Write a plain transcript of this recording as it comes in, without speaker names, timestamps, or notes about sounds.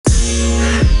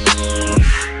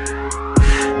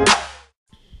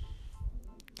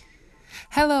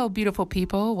Hello, beautiful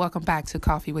people. Welcome back to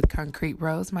Coffee with Concrete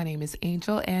Rose. My name is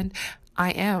Angel, and I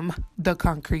am the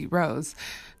Concrete Rose.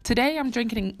 Today, I'm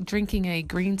drinking a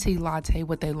green tea latte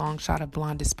with a long shot of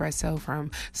blonde espresso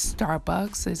from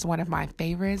Starbucks. It's one of my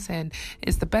favorites, and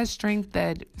it's the best drink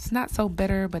that it's not so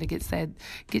bitter, but it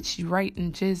gets you right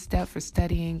and jizzed up for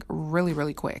studying really,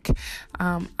 really quick.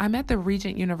 I'm at the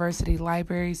Regent University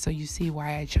Library, so you see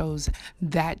why I chose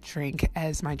that drink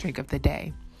as my drink of the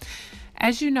day.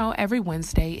 As you know, every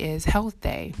Wednesday is Health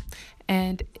Day.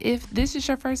 And if this is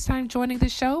your first time joining the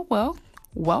show, well,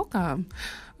 welcome.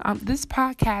 This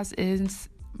podcast is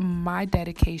my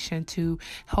dedication to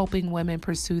helping women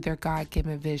pursue their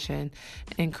God-given vision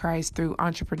in Christ through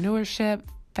entrepreneurship,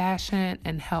 fashion,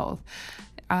 and health.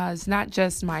 It's not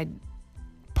just my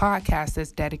podcast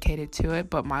that's dedicated to it,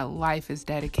 but my life is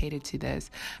dedicated to this.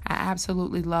 I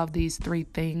absolutely love these three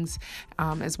things,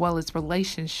 as well as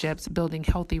relationships, building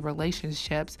healthy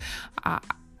relationships.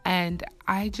 And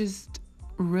I just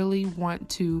really want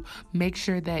to make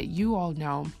sure that you all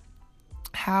know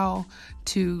how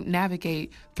to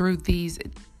navigate through these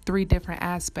three different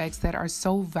aspects that are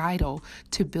so vital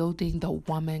to building the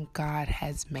woman God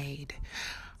has made.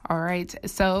 All right.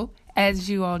 So as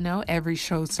you all know, every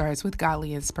show starts with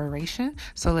godly inspiration.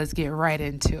 So let's get right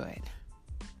into it.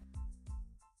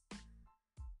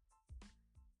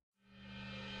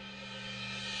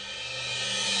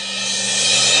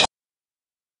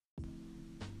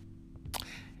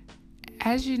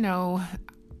 As you know,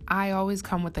 I always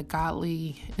come with a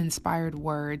godly inspired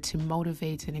word to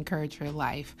motivate and encourage your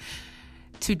life.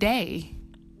 Today,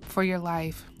 for your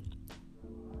life,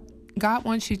 God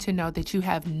wants you to know that you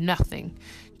have nothing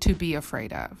to be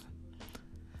afraid of.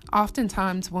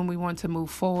 Oftentimes, when we want to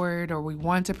move forward or we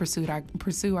want to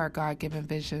pursue our God-given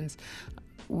visions,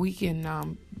 we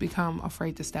can become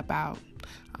afraid to step out.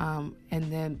 And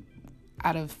then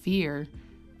out of fear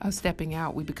of stepping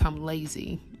out, we become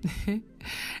lazy.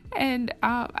 And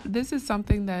this is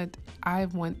something that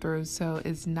I've went through, so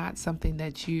it's not something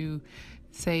that you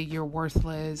say you're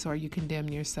worthless or you condemn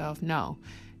yourself. No.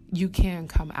 You can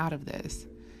come out of this.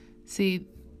 See,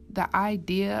 the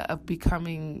idea of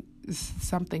becoming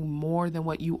something more than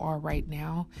what you are right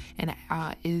now and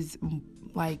is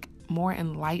like more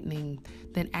enlightening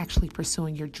than actually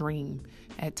pursuing your dream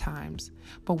at times.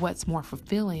 But what's more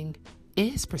fulfilling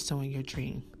is pursuing your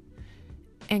dream.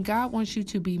 And God wants you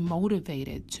to be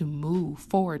motivated to move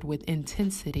forward with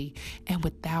intensity and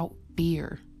without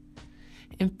fear.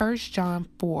 In 1 John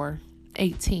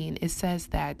 4:18, it says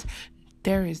that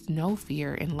there is no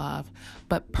fear in love,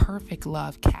 but perfect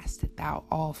love casteth out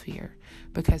all fear,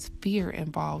 because fear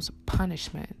involves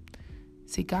punishment.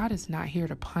 See, God is not here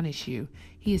to punish you.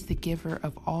 He is the giver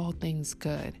of all things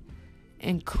good,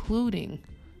 including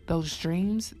those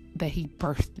dreams that He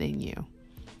birthed in you.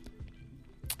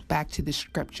 Back to the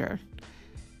scripture.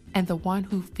 And the one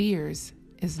who fears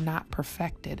is not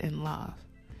perfected in love.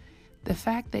 The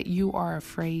fact that you are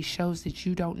afraid shows that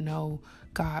you don't know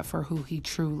God for who He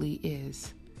truly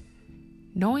is.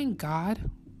 Knowing God,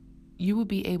 you will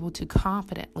be able to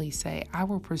confidently say, I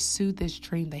will pursue this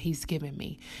dream that He's given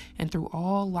me. And through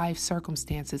all life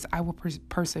circumstances, I will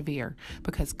persevere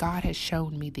because God has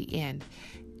shown me the end.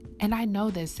 And I know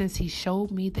that since He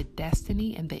showed me the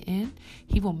destiny and the end,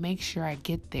 He will make sure I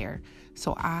get there.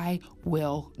 So I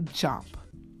will jump.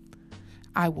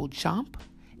 I will jump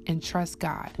and trust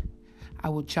God. I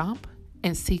will jump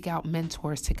and seek out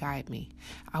mentors to guide me.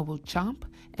 I will jump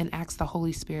and ask the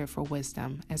Holy Spirit for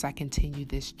wisdom as I continue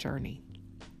this journey.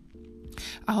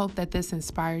 I hope that this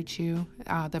inspired you.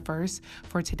 The verse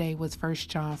for today was 1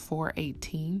 John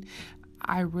 4:18.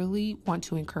 I really want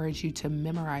to encourage you to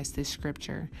memorize this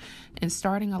scripture. In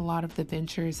starting a lot of the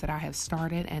ventures that I have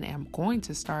started and am going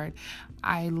to start,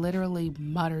 I literally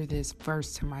mutter this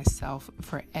verse to myself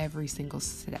for every single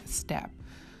step.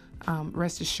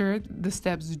 Rest assured, the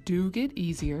steps do get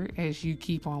easier as you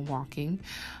keep on walking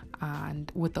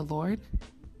and with the Lord,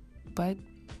 but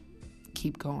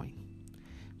keep going.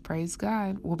 Praise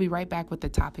God. We'll be right back with the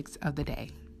topics of the day.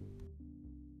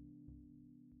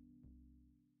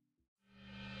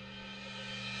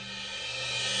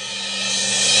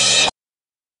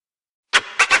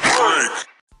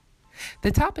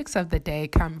 The topics of the day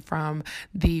come from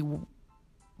the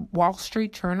Wall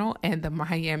Street Journal and the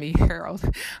Miami Herald.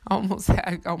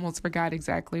 I almost forgot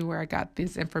exactly where I got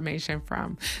this information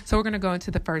from. So we're going to go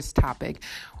into the first topic.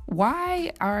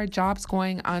 Why are jobs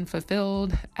going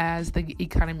unfulfilled as the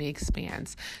economy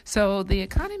expands? So the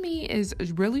economy is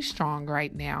really strong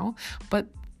right now, but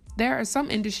there are some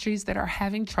industries that are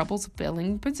having troubles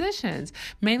filling positions.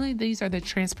 Mainly these are the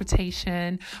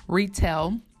transportation,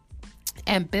 retail,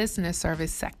 and business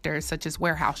service sectors such as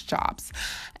warehouse jobs.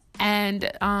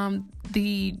 And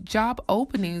the job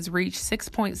openings reached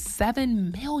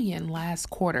 6.7 million last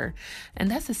quarter. And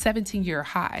that's a 17-year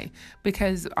high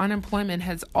because unemployment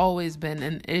has always been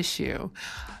an issue.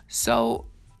 So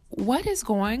what is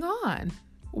going on?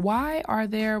 Why are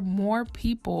there more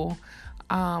people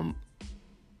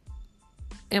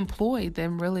employed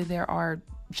than really there are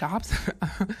jobs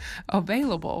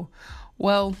available?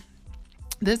 Well,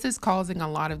 this is causing a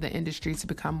lot of the industries to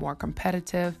become more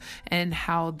competitive in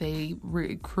how they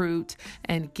recruit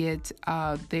and get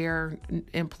their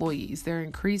employees. They're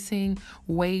increasing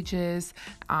wages.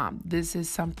 This is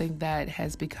something that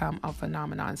has become a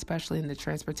phenomenon, especially in the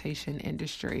transportation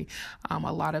industry.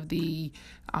 A lot of the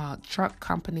truck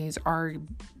companies are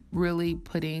really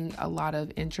putting a lot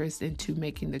of interest into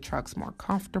making the trucks more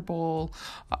comfortable.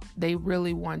 They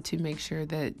really want to make sure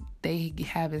that they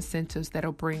have incentives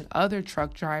that'll bring other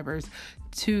truck drivers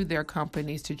to their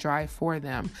companies to drive for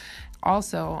them.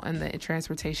 Also, in the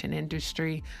transportation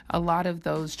industry, a lot of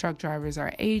those truck drivers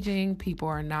are aging. People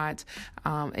are not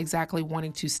exactly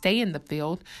wanting to stay in the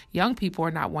field. Young people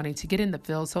are not wanting to get in the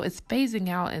field. So it's phasing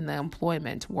out in the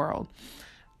employment world.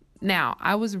 Now,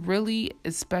 I was really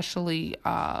especially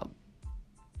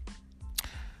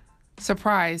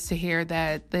surprised to hear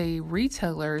that the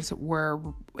retailers were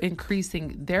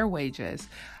increasing their wages,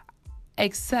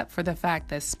 except for the fact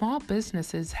that small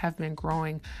businesses have been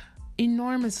growing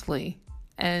enormously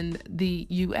in the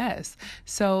U.S.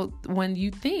 So when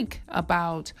you think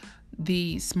about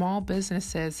the small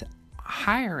businesses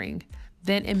hiring,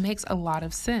 then it makes a lot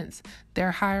of sense. They're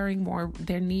hiring more,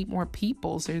 they need more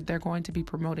people, so they're going to be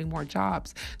promoting more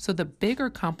jobs. So the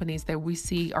bigger companies that we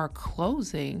see are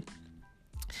closing,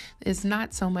 it's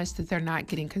not so much that they're not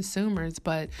getting consumers,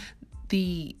 but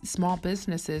the small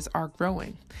businesses are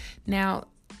growing. Now,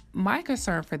 my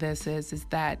concern for this is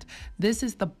that this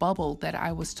is the bubble that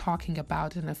I was talking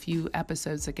about in a few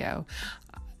episodes ago.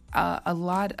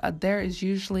 There is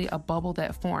usually a bubble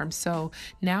that forms. So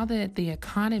now that the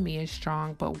economy is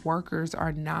strong, but workers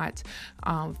are not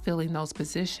filling those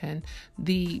positions,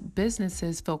 the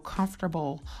businesses feel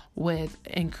comfortable with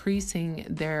increasing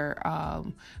their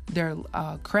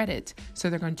credit. So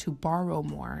they're going to borrow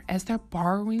more. As they're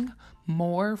borrowing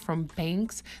more from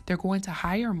banks, they're going to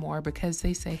hire more because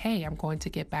they say, hey, I'm going to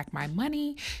get back my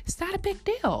money. It's not a big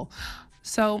deal.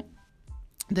 So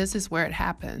this is where it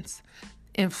happens.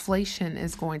 Inflation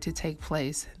is going to take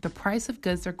place. The price of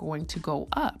goods are going to go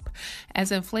up.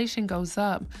 As inflation goes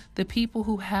up, the people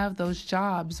who have those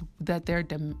jobs that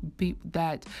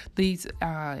these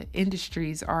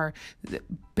industries are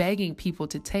begging people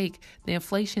to take, the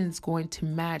inflation is going to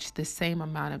match the same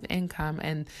amount of income,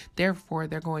 and therefore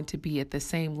they're going to be at the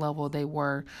same level they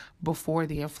were before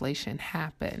the inflation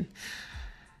happened.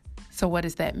 So what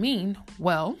does that mean?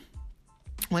 Well,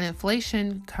 when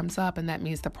inflation comes up, and that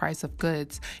means the price of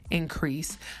goods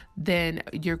increase, then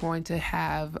you're going to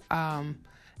have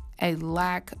a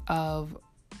lack of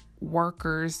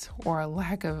workers or a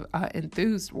lack of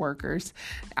enthused workers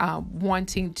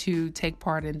wanting to take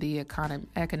part in the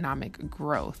economic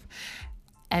growth.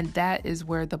 And that is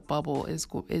where the bubble is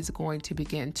going to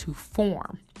begin to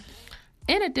form.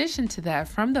 In addition to that,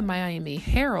 from the Miami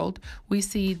Herald, we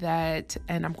see that,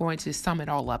 and I'm going to sum it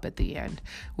all up at the end,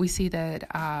 we see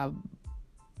that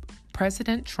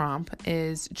President Trump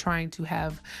is trying to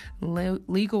have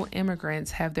legal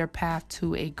immigrants have their path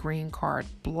to a green card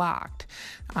blocked.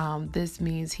 This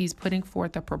means he's putting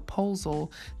forth a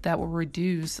proposal that will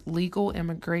reduce legal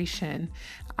immigration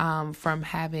from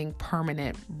having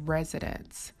permanent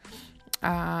residence.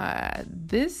 I'm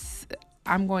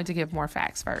going to give more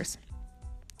facts first.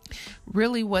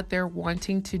 Really, what they're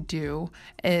wanting to do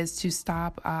is to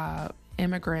stop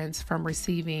immigrants from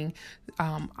receiving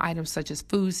items such as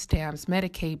food stamps,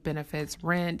 Medicaid benefits,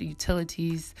 rent,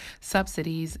 utilities,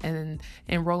 subsidies, and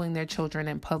enrolling their children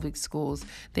in public schools.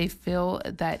 They feel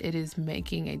that it is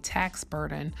making a tax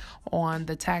burden on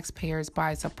the taxpayers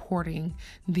by supporting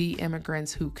the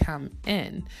immigrants who come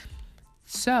in.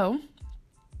 So,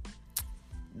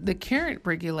 the current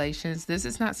regulations, this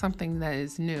is not something that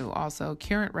is new. Also,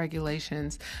 current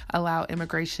regulations allow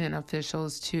immigration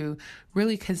officials to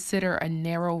really consider a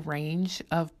narrow range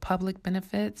of public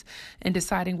benefits in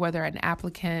deciding whether an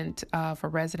applicant for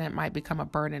resident might become a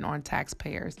burden on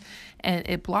taxpayers. And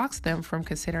it blocks them from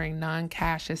considering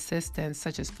non-cash assistance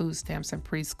such as food stamps and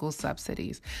preschool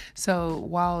subsidies. So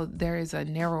while there is a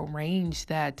narrow range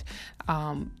that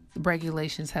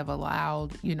regulations have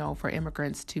allowed, for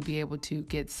immigrants to be able to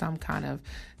get some kind of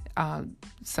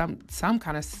some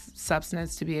kind of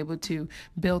substance to be able to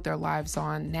build their lives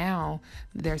on. Now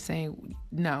they're saying,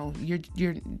 no,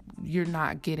 you're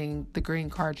not getting the green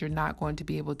card. You're not going to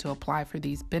be able to apply for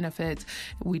these benefits.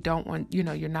 We don't want,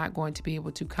 you're not going to be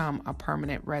able to become a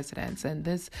permanent resident. And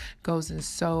this goes in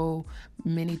so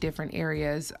many different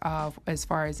areas of as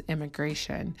far as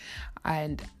immigration.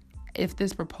 And if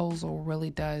this proposal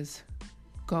really does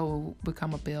go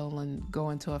become a bill and go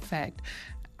into effect,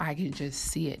 I can just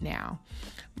see it now.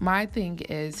 My thing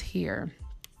is here,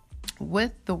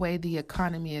 with the way the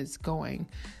economy is going,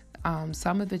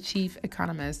 some of the chief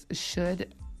economists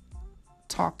should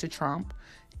talk to Trump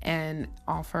and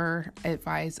offer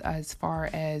advice as far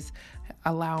as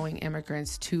allowing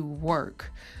immigrants to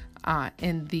work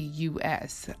in the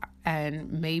U.S.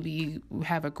 and maybe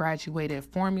have a graduated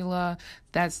formula.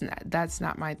 That's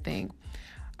not my thing.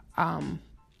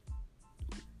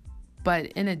 But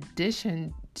in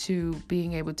addition to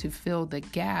being able to fill the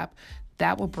gap,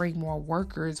 that will bring more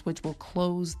workers, which will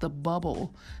close the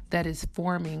bubble that is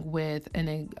forming with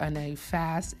a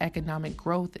fast economic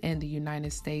growth in the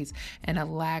United States and a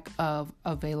lack of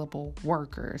available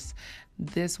workers.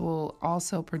 This will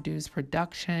also produce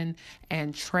production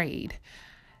and trade.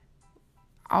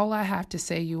 All I have to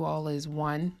say, you all, is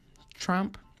one,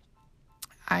 Trump,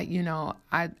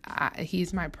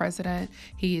 he's my president.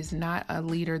 He is not a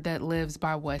leader that lives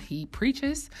by what he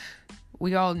preaches.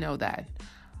 We all know that.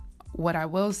 What I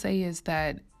will say is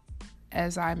that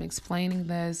as I'm explaining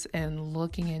this and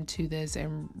looking into this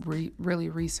and really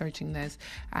researching this,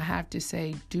 I have to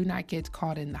say, do not get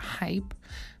caught in the hype.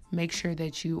 Make sure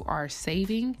that you are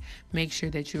saving. Make sure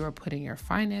that you are putting your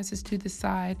finances to the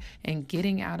side and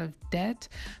getting out of debt,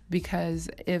 because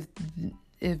if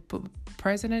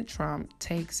President Trump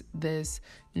takes this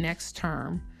next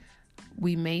term,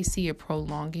 we may see a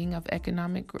prolonging of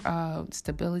economic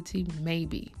stability,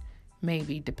 maybe,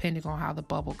 depending on how the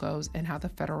bubble goes and how the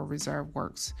Federal Reserve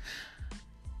works.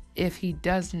 If he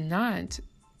does not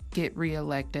get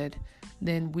reelected,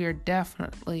 then we're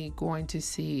definitely going to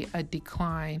see a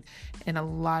decline in a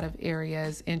lot of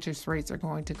areas. Interest rates are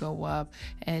going to go up,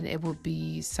 and it will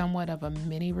be somewhat of a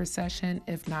mini recession,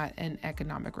 if not an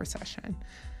economic recession.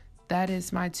 That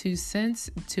is my 2 cents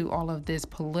to all of this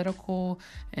political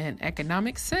and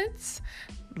economic sense.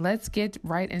 Let's get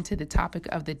right into the topic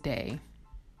of the day.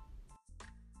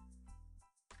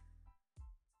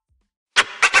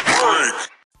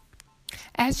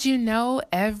 As you know,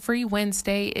 every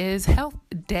Wednesday is Health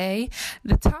Day.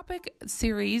 The topic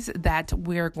series that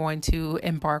we're going to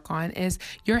embark on is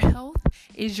Your Health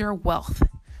is Your Wealth.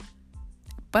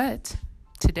 But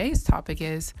today's topic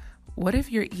is, what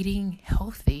if you're eating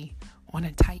healthy on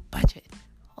a tight budget?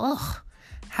 Ugh,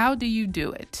 how do you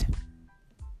do it?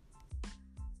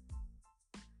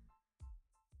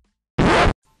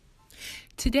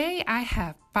 Today, I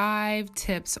have 5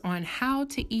 tips on how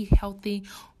to eat healthy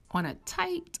on a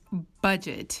tight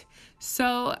budget.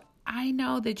 So I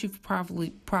know that you've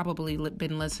probably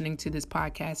been listening to this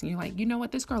podcast and you're like, you know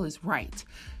what? This girl is right.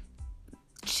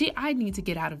 I need to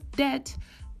get out of debt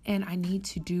and I need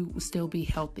to still be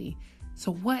healthy.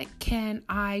 So what can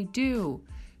I do?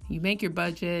 You make your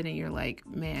budget and you're like,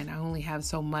 man, I only have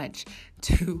so much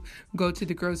to go to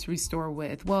the grocery store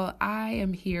with. Well, I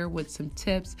am here with some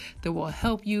tips that will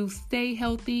help you stay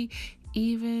healthy,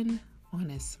 even on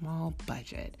a small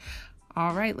budget.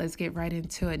 All right, let's get right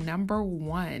into it. Number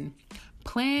 1,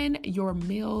 plan your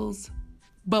meals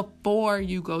before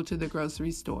you go to the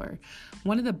grocery store.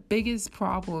 One of the biggest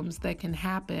problems that can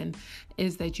happen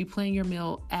is that you plan your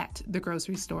meal at the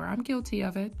grocery store. I'm guilty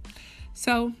of it.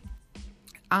 So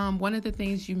one of the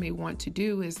things you may want to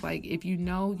do is, like, if you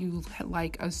know you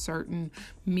like a certain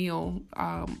meal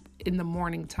in the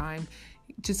morning time,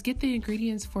 just get the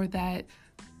ingredients for that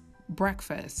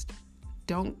breakfast.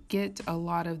 Don't get a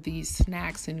lot of these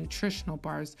snacks and nutritional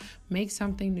bars. Make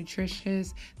something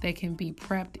nutritious that can be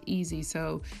prepped easy.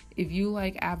 So if you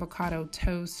like avocado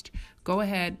toast, go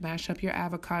ahead, mash up your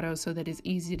avocado so that it's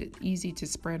easy to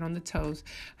spread on the toast.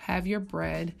 Have your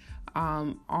bread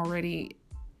already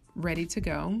ready to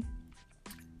go.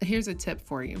 Here's a tip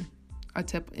for you, a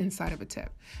tip inside of a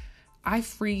tip. I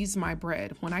freeze my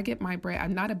bread. When I get my bread,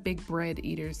 I'm not a big bread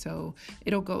eater, so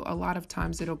a lot of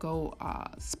times it'll go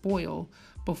spoil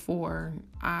before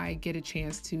I get a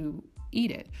chance to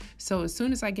eat it. So as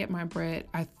soon as I get my bread,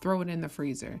 I throw it in the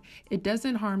freezer. It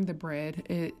doesn't harm the bread.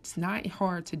 It's not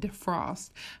hard to defrost.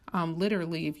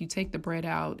 Literally, if you take the bread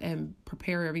out and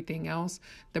prepare everything else,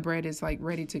 the bread is like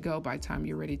ready to go by the time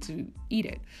you're ready to eat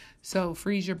it. So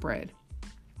freeze your bread.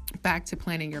 Back to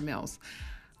planning your meals.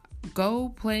 Go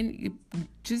plan,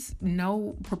 just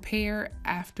prepare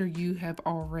after you have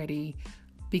already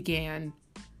began,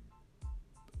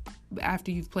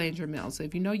 after you've planned your meal. So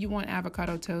if you know you want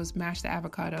avocado toast, mash the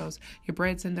avocados, your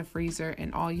bread's in the freezer,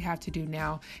 and all you have to do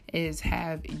now is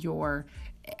have your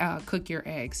cook your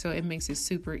eggs. So it makes it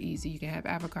super easy. You can have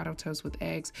avocado toast with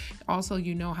eggs. Also,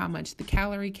 you know how much the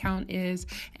calorie count is,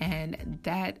 and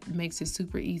that makes it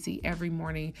super easy every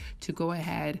morning to go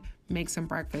ahead, make some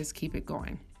breakfast, keep it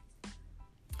going.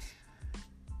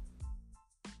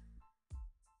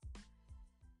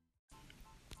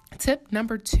 Tip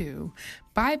number 2,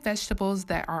 buy vegetables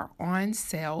that are on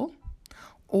sale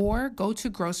or go to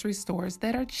grocery stores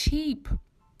that are cheap.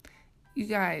 You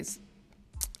guys,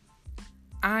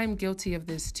 I'm guilty of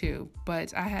this too,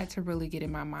 but I had to really get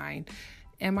in my mind.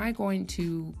 Am I going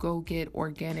to go get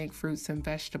organic fruits and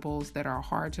vegetables that are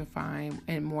hard to find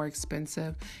and more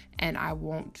expensive, and I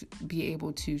won't be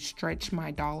able to stretch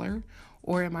my dollar?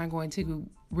 Or am I going to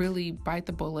really bite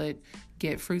the bullet,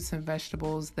 get fruits and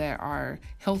vegetables that are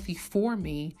healthy for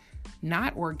me,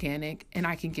 not organic, and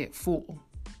I can get full?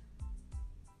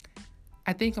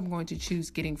 I think I'm going to choose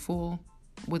getting full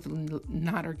with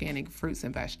not organic fruits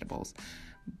and vegetables.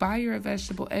 Buy your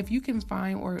vegetable. If you can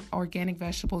find organic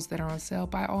vegetables that are on sale,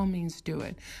 by all means do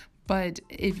it. But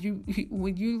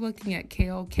when you're looking at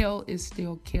kale is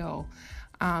still kale.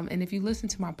 And if you listen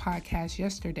to my podcast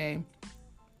yesterday,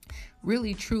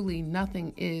 really, truly,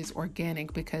 nothing is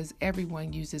organic because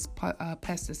everyone uses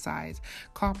pesticides.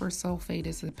 Copper sulfate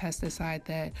is a pesticide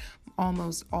that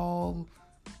almost all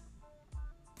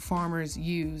farmers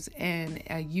use, and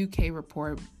a UK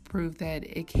report proved that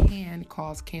it can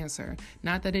cause cancer.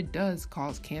 Not that it does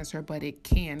cause cancer, but it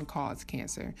can cause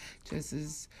cancer, just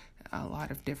as a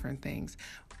lot of different things.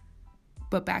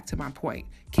 But back to my point,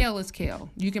 kale is kale.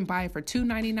 You can buy it for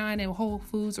 $2.99 at Whole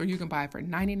Foods, or you can buy it for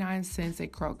 99 cents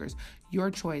at Kroger's. Your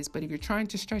choice. But if you're trying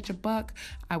to stretch a buck,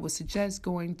 I would suggest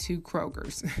going to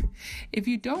Kroger's. If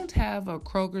you don't have a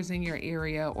Kroger's in your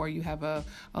area, or you have a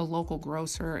local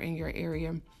grocer in your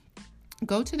area,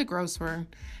 go to the grocer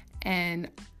and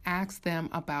ask them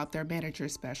about their manager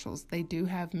specials. They do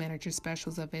have manager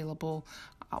specials available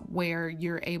where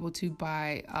you're able to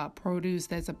buy produce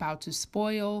that's about to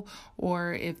spoil,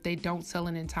 or if they don't sell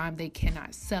it in time, they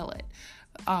cannot sell it.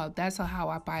 That's how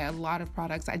I buy a lot of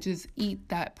products. I just eat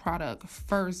that product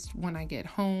first when I get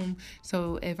home.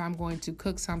 So if I'm going to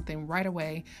cook something right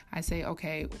away, I say,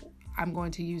 okay, I'm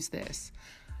going to use this.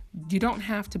 You don't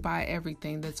have to buy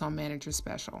everything that's on manager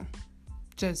special.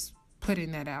 Just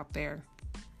putting that out there.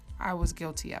 I was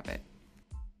guilty of it.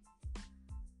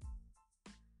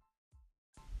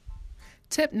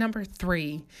 Tip number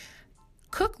 3,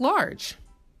 cook large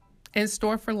and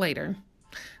store for later.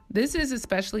 This is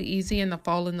especially easy in the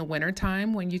fall and the winter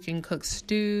time when you can cook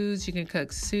stews, you can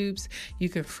cook soups, you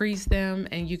can freeze them,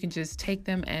 and you can just take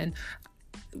them and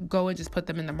go and just put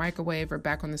them in the microwave or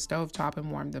back on the stovetop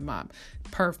and warm them up.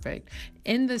 Perfect.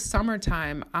 In the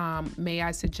summertime, may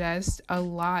I suggest a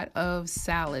lot of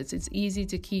salads. It's easy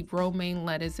to keep romaine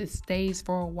lettuce. It stays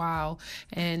for a while,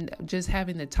 and just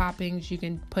having the toppings, you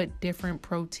can put different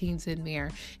proteins in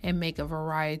there and make a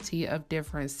variety of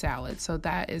different salads. So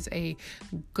that is a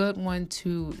good one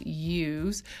to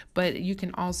use, but you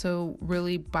can also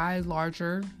really buy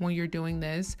larger when you're doing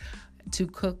this, to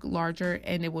cook larger,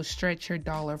 and it will stretch your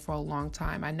dollar for a long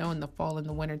time. I know in the fall and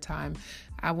the winter time,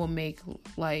 I will make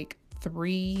like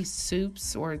 3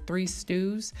 soups or 3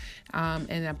 stews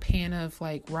in a pan of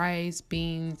like rice,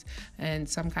 beans, and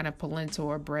some kind of polenta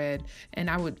or bread. And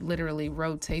I would literally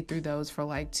rotate through those for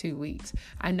like 2 weeks.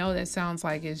 I know that sounds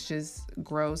like it's just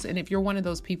gross. And if you're one of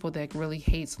those people that really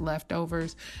hates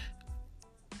leftovers,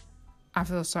 I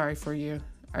feel sorry for you.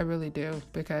 I really do,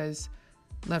 because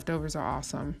leftovers are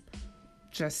awesome.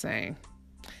 Just saying.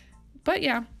 But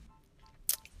yeah,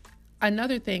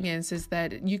 another thing is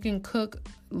that you can cook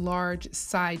large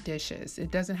side dishes.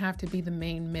 It doesn't have to be the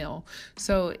main meal.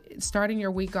 So starting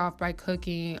your week off by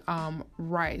cooking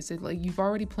rice, like you've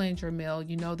already planned your meal.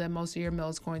 You know that most of your meal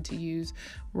is going to use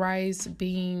rice,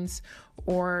 beans,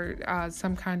 or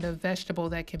some kind of vegetable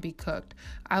that can be cooked.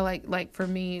 I like for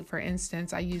me, for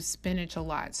instance, I use spinach a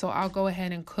lot. So I'll go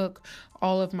ahead and cook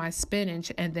all of my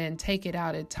spinach and then take it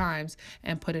out at times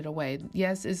and put it away.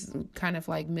 Yes, it's kind of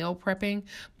like meal prepping,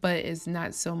 but it's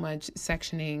not so much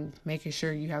sectioning, making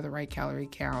sure you have the right calorie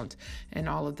count and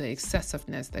all of the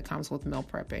excessiveness that comes with meal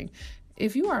prepping.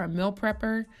 If you are a meal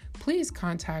prepper, please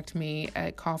contact me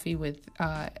at Coffee with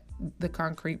the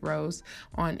Concrete Rose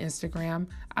on Instagram.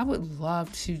 I would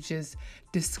love to just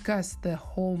discuss the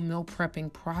whole meal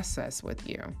prepping process with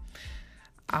you.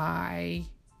 I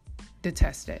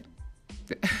detest it.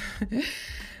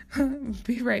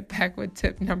 Be right back with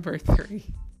tip number 3.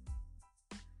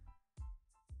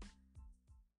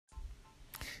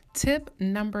 Tip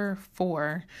number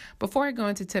 4. Before I go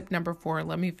into tip number 4,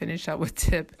 let me finish up with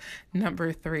tip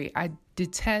number 3. I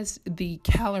detest the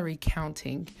calorie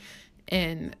counting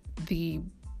in the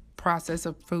process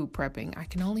of food prepping. I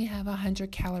can only have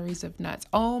 100 calories of nuts.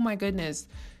 Oh my goodness.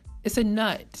 It's a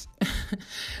nut.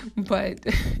 But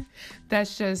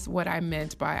that's just what I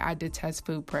meant by I detest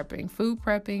food prepping. Food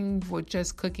prepping with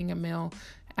just cooking a meal,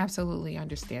 absolutely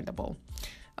understandable.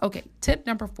 Okay, tip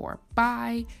number 4,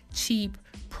 buy cheap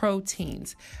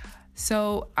proteins.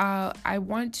 So I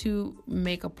want to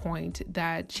make a point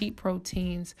that cheap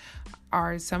proteins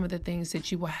are some of the things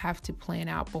that you will have to plan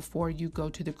out before you go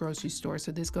to the grocery store.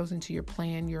 So this goes into your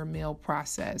plan, your meal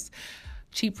process.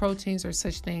 Cheap proteins are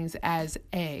such things as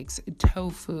eggs,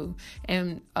 tofu,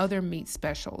 and other meat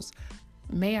specials.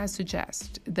 May I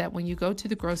suggest that when you go to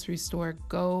the grocery store,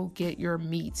 go get your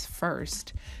meats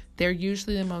first. They're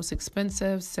usually the most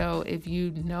expensive, so if you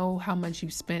know how much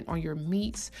you spent on your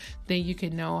meats, then you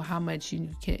can know how much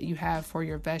you have for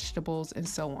your vegetables and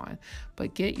so on.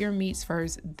 But get your meats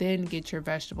first, then get your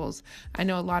vegetables. I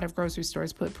know a lot of grocery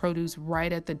stores put produce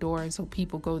right at the door, and so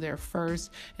people go there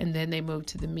first and then they move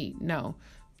to the meat. No.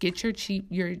 Get your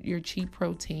cheap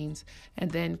proteins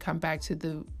and then come back to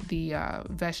the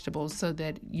vegetables so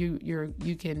that you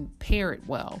can pair it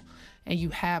well and you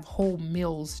have whole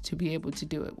meals to be able to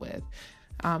do it with.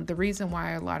 The reason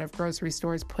why a lot of grocery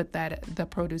stores put the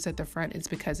produce at the front is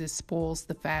because it spoils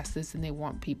the fastest and they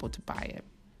want people to buy it.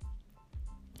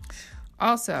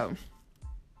 Also,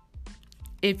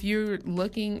 if you're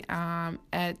looking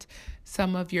at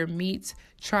some of your meats,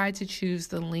 try to choose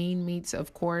the lean meats.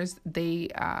 Of course,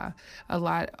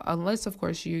 unless of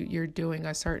course you're doing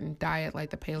a certain diet like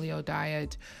the paleo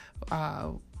diet,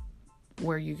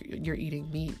 where you're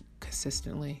eating meat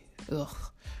consistently.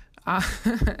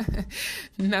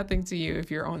 Nothing to you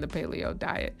if you're on the paleo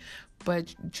diet,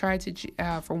 but try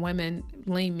to for women,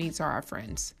 lean meats are our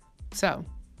friends. So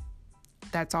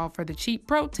that's all for the cheap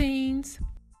proteins.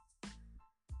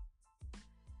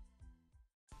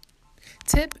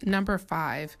 Tip number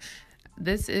 5.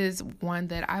 This is one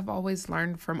that I've always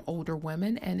learned from older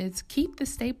women, and it's keep the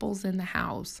staples in the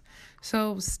house.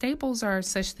 So staples are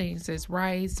such things as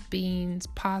rice, beans,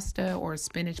 pasta, or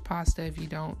spinach pasta if you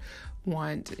don't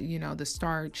want, the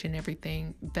starch and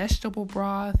everything, vegetable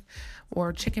broth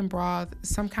or chicken broth,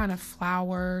 some kind of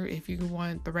flour if you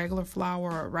want the regular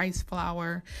flour or rice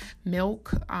flour,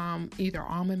 milk, either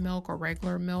almond milk or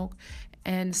regular milk,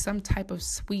 and some type of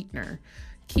sweetener.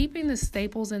 Keeping the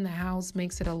staples in the house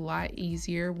makes it a lot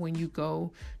easier when you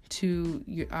go to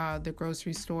the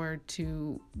grocery store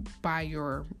to buy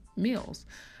your meals.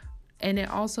 And it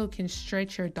also can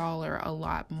stretch your dollar a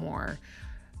lot more.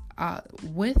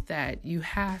 With that, you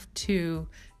have to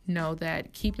know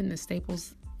that keeping the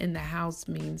staples in the house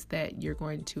means that you're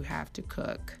going to have to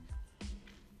cook.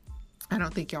 I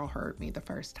don't think y'all heard me the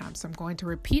first time, so I'm going to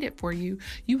repeat it for you.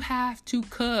 You have to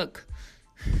cook.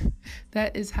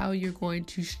 That is how you're going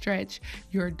to stretch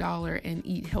your dollar and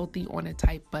eat healthy on a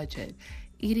tight budget.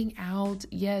 Eating out,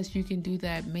 yes, you can do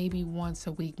that maybe once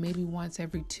a week, maybe once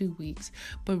every 2 weeks,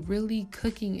 but really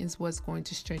cooking is what's going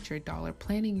to stretch your dollar.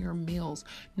 Planning your meals,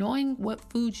 knowing what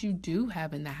foods you do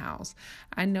have in the house.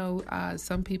 I know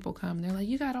some people come, they're like,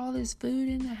 you got all this food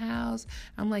in the house.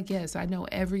 I'm like, yes, I know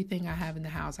everything I have in the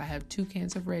house. I have 2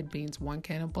 cans of red beans, 1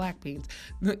 can of black beans.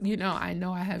 I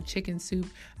know I have chicken soup.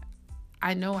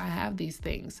 I know I have these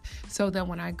things so that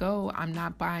when I go, I'm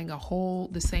not buying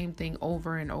the same thing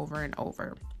over and over and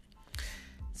over.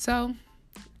 So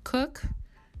cook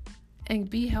and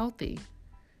be healthy.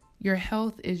 Your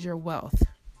health is your wealth,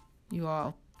 you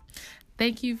all.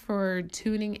 Thank you for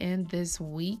tuning in this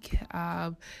week.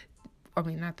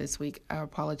 Not this week, I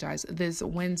apologize, this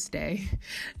Wednesday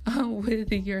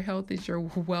with Your Health is Your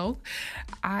Wealth.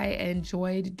 I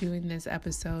enjoyed doing this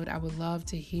episode. I would love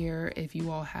to hear if you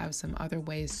all have some other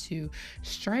ways to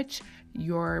stretch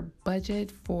your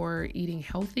budget for eating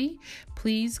healthy.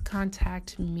 Please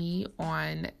contact me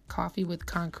on Coffee with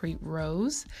Concrete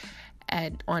Rose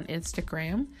on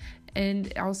Instagram.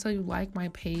 And also like my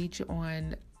page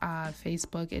on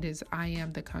Facebook. It is I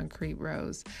Am the Concrete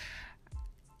Rose.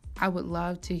 I would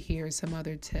love to hear some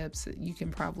other tips. You can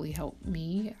probably help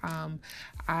me.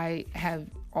 I have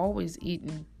always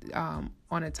eaten on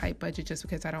a tight budget just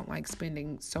because I don't like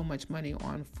spending so much money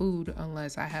on food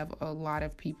unless I have a lot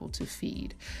of people to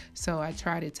feed. So I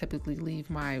try to typically leave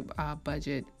my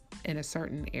budget in a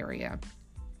certain area.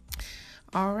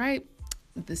 All right.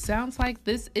 this sounds like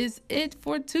this is it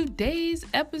for today's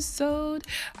episode.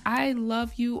 I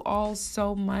love you all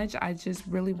so much. I just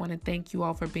really want to thank you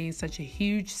all for being such a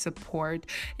huge support.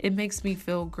 It makes me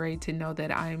feel great to know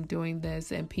that I am doing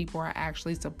this and people are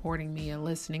actually supporting me and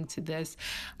listening to this.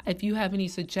 If you have any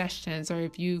suggestions or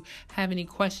if you have any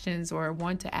questions or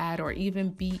want to add or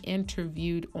even be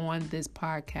interviewed on this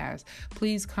podcast,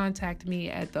 please contact me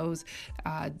at those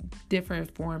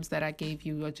different forms that I gave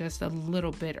you just a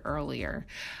little bit earlier.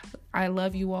 I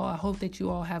love you all. I hope that you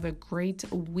all have a great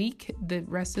week. The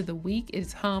rest of the week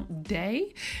is hump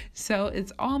day, so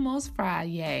it's almost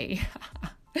Friday.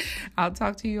 I'll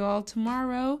talk to you all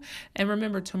tomorrow. And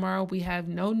remember, tomorrow we have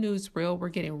no newsreel. We're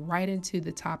getting right into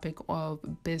the topic of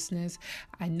business.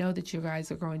 I know that you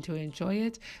guys are going to enjoy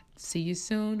it. See you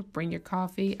soon. Bring your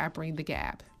coffee. I bring the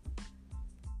gab.